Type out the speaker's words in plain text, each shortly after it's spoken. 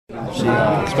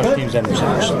special teams and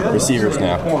receivers. Receivers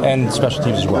now. And special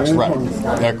teams as well. Right.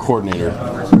 That coordinator,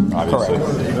 obviously.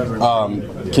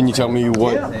 Correct. Can you tell me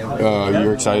what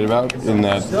you're excited about in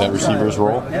that receiver's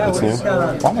role that's new?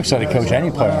 Well, I'm excited to coach any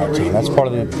player on our team. That's part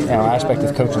of the aspect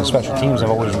of coaching special teams I've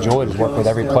always enjoyed, is work with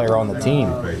every player on the team.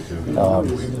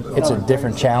 It's a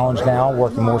different challenge now,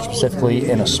 working more specifically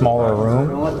in a smaller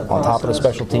room on top of the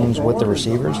special teams with the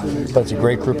receivers. But it's a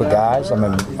great group of guys.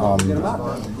 I'm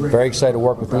very excited to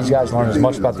work with these guys, learn as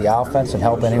much about the offense, and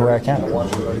help any way I can.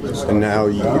 And now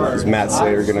is Matt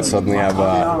Slater going to suddenly have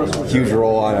a huge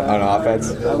role on offense?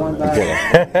 I'm kidding.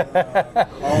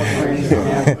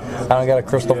 I don't got a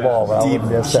crystal ball, but I wouldn't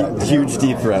be upset. Huge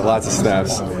deep threat, lots of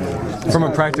snaps. From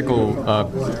a practical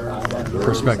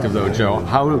perspective, though, Joe,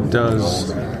 how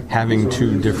does having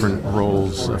two different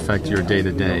roles affect your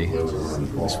day-to-day,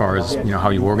 as far as how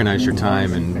you organize your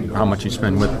time and how much you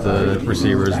spend with the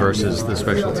receivers versus the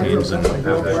special teams and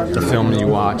the film you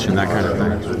watch and that kind of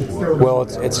thing? Well,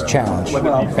 it's a challenge, and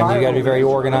you got to be very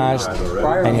organized,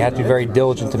 and you have to be very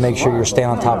diligent to make sure you're staying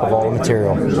on top of all the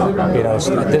material.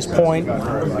 So at this point,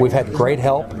 we've had great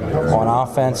help on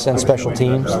offense and special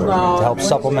teams to help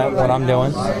supplement what I'm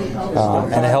doing,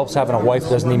 and it helps having a wife that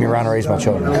doesn't need me around to raise my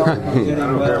children.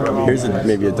 Here's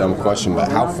maybe a dumb question,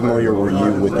 but how familiar were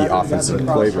you with the offensive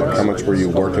playbook? How much were you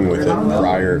working with it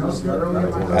prior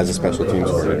as a special teams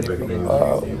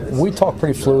coordinator? We talk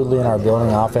pretty fluidly in our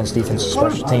building, offense, defense, and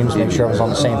special teams, make sure I was on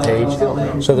the same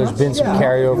page. So there's been some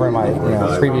carryover in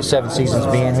my previous 7 seasons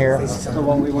being here.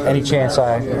 Any chance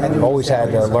I've always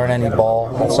had to learn any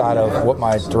ball outside of what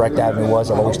my direct avenue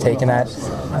was, I've always taken that.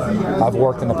 I've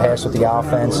worked in the past with the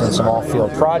offense in some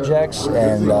off-field projects,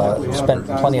 and spent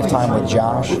plenty of time with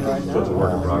Josh,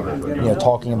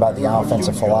 talking about the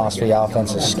offensive philosophy,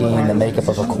 offensive scheme, the makeup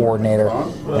of a coordinator,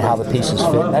 and how the pieces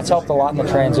fit. And that's helped a lot in the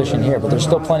transition here, but there's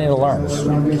still plenty to learn.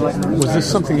 Was this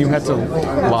something you had to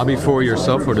lobby for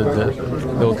yourself, or did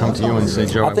Bill come to you and say,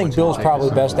 Joe? I think Bill's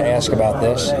probably best to ask about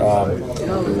this.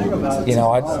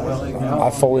 I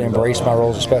fully embrace my role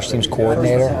as a special teams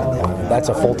coordinator. That's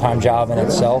a full-time job in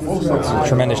itself. It's a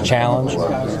tremendous challenge.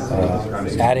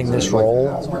 Adding this role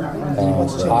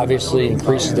obviously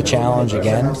increases the challenge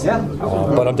again,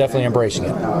 but I'm definitely embracing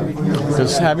it.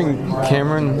 Does having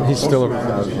Cameron, he's still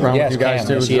around with you guys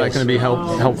too, is that going to be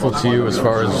helpful to you as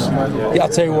far as... Yeah, I'll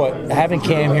tell you what, having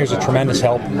Cam here is a tremendous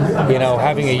help.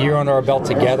 Having a year under our belt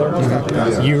together,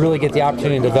 you really get the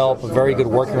opportunity to develop a very good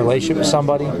working relationship with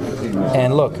somebody.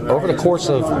 And look, over the course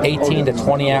of 18 to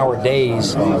 20-hour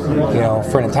days,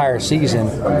 for an entire season,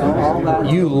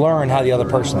 you learn how the other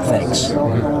person thinks.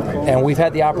 And we've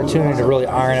had the opportunity to really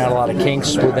iron out a lot of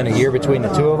kinks within a year between the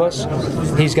two of us.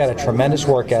 He's got a tremendous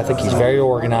work ethic. He's very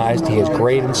organized. He has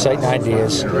great insight and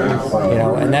ideas,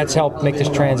 and that's helped make this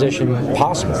transition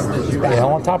possible.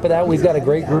 On top of that, we've got a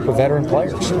great group of veteran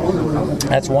players.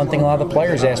 That's one thing a lot of the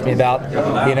players asked me about,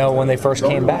 when they first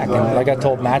came back. And like I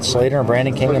told Matt Slater and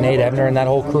Brandon King and Nate Ebner and that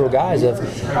whole crew of guys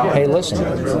hey, listen,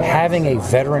 having a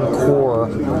veteran core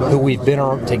who we've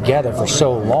been together for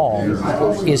so long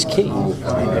is key.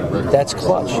 That's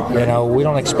clutch. We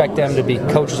don't expect them to be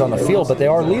coaches on the field, but they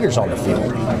are leaders on the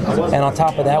field. And on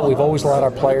top of that, we've always allowed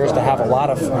our players to have a lot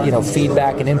of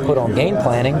feedback and input on game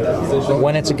planning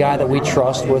when it's a guy that we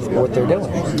trust with what they're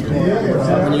doing.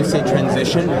 When you say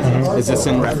transition, is this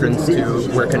in reference to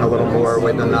working a little more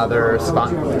with another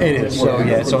spot? It is. So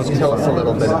Tell us a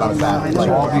little bit about that.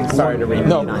 Sorry to read.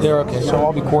 No, they're okay. So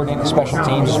I'll be coordinating special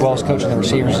teams as well as coaching the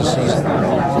receivers this season,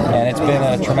 and it's been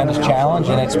a tremendous challenge,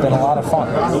 and it's been a lot of fun.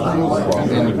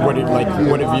 And what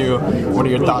are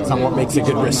your thoughts on what makes a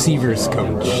good receivers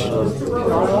coach?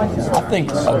 I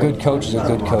think a good coach is a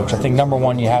good coach. I think number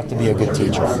one, you have to be a good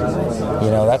teacher.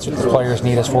 That's what the players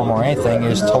need us for more than anything,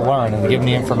 is to learn and give them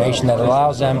the information that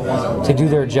allows them to do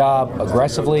their job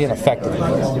aggressively and effectively.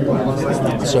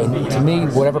 So to me,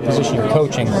 whatever position you're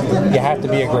coaching, you have to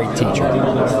be a great teacher.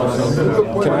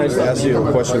 Can I just ask you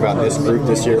a question about this group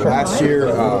this year? Last year,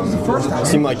 it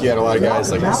seemed like you had a lot of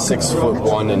guys like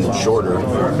 6'1" and shorter.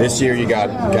 This year, you got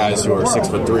guys who are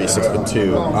 6'3",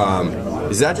 6'2".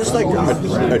 Is that just like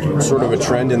a sort of a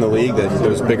trend in the league that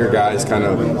those bigger guys kind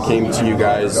of came to you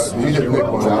guys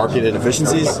for market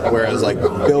inefficiencies? Whereas like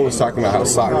Bill was talking about how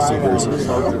slot receivers,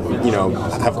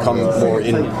 have come more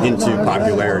into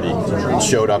popularity,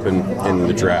 showed up in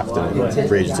the draft and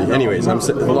free agency. Anyways,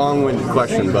 a long-winded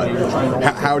question, but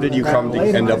how did you come to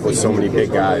end up with so many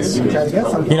big guys?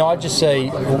 I'd just say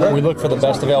we look for the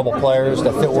best available players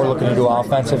that fit what we're looking to do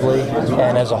offensively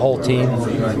and as a whole team.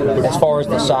 As far as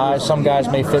the size, some guys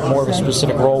guys may fit more of a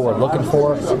specific role we're looking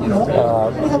for.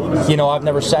 I've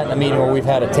never sat in a meeting where we've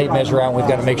had a tape measure out and we've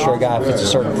got to make sure a guy fits a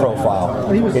certain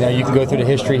profile. You can go through the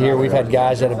history here. We've had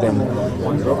guys that have been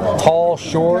tall,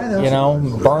 short,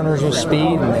 burners with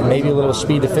speed, and maybe a little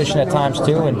speed deficient at times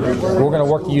too. And we're going to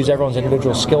work to use everyone's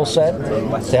individual skill set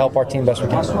to help our team best we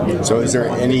can. So is there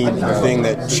anything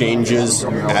that changes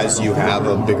as you have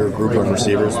a bigger group of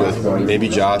receivers with maybe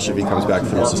Josh if he comes back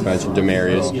from suspension,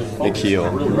 Demarius,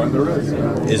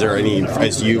 N'Keal? Is there any,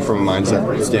 as you from a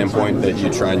mindset standpoint, that you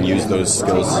try and use those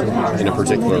skills in a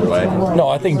particular way? No,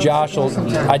 I think Josh will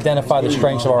identify the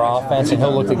strengths of our offense, and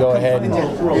he'll look to go ahead and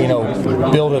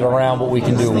build it around what we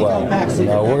can do well.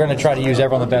 We're going to try to use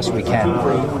everyone the best we can.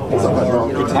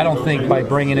 I don't think by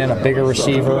bringing in a bigger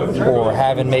receiver or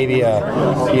having maybe a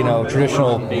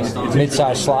traditional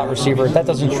mid-sized slot receiver, that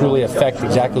doesn't truly affect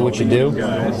exactly what you do.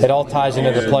 It all ties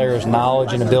into the player's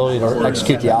knowledge and ability to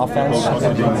execute the offense.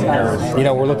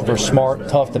 We're looking for smart,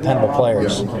 tough, dependable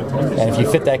players. And if you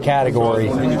fit that category,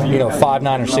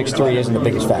 5'9" or 6'3" isn't the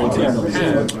biggest factor.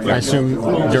 I assume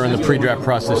during the pre-draft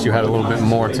process you had a little bit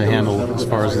more to handle as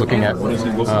far as looking at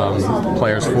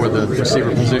players for the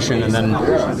receiver position, and then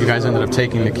you guys ended up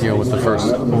taking N'Keal with the first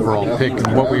overall pick.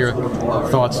 What were your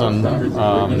thoughts on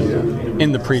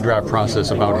in the pre-draft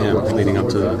process about him leading up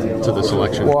to the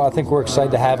selection? Well, I think we're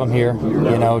excited to have him here,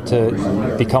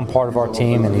 to become part of our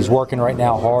team, and he's working right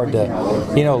now hard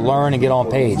to, learn and get on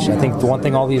page. I think the one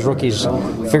thing all these rookies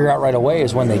figure out right away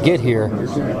is when they get here,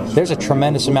 there's a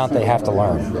tremendous amount they have to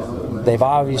learn. They've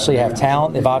obviously have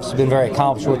talent. They've obviously been very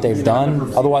accomplished with what they've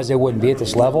done. Otherwise, they wouldn't be at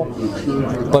this level.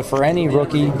 But for any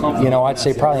rookie, I'd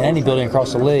say probably in any building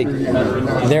across the league,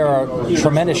 there are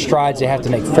tremendous strides they have to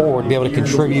make forward to be able to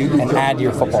contribute and add to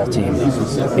your football team.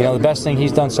 The best thing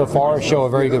he's done so far is show a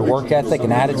very good work ethic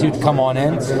and attitude to come on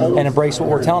in and embrace what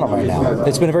we're telling him right now.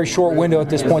 It's been a very short window at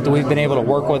this point that we've been able to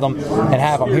work with him and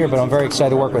have him here, but I'm very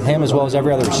excited to work with him as well as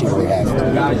every other receiver we have.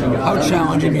 How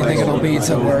challenging do you think it'll be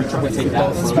to work with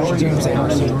both special teams?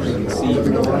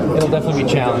 It'll definitely be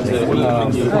challenging.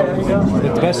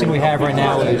 The best thing we have right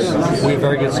now is we have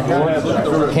very good support.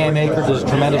 Cam Akers does a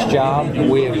tremendous job.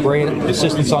 We have great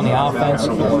assistance on the offense.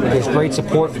 There's great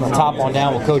support from the top on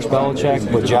down with Coach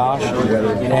Belichick, with Josh.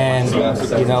 And,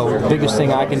 the biggest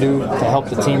thing I can do to help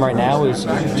the team right now is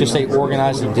just stay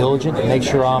organized and diligent and make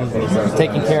sure I'm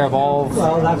taking care of all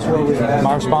of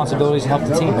my responsibilities and help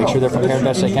the team, make sure they're prepared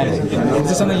best they can be. Is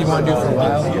this something you want to do for a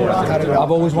while?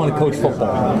 I've always wanted to coach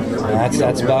football. And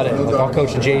that's about it. I'll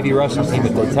coach a JV wrestling team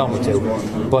if they tell me to.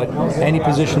 But any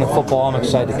position of football, I'm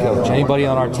excited to coach. Anybody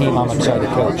on our team, I'm excited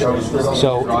to coach.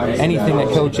 So anything that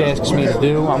Coach asks me to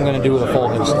do, I'm going to do with a full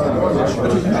head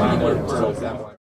start.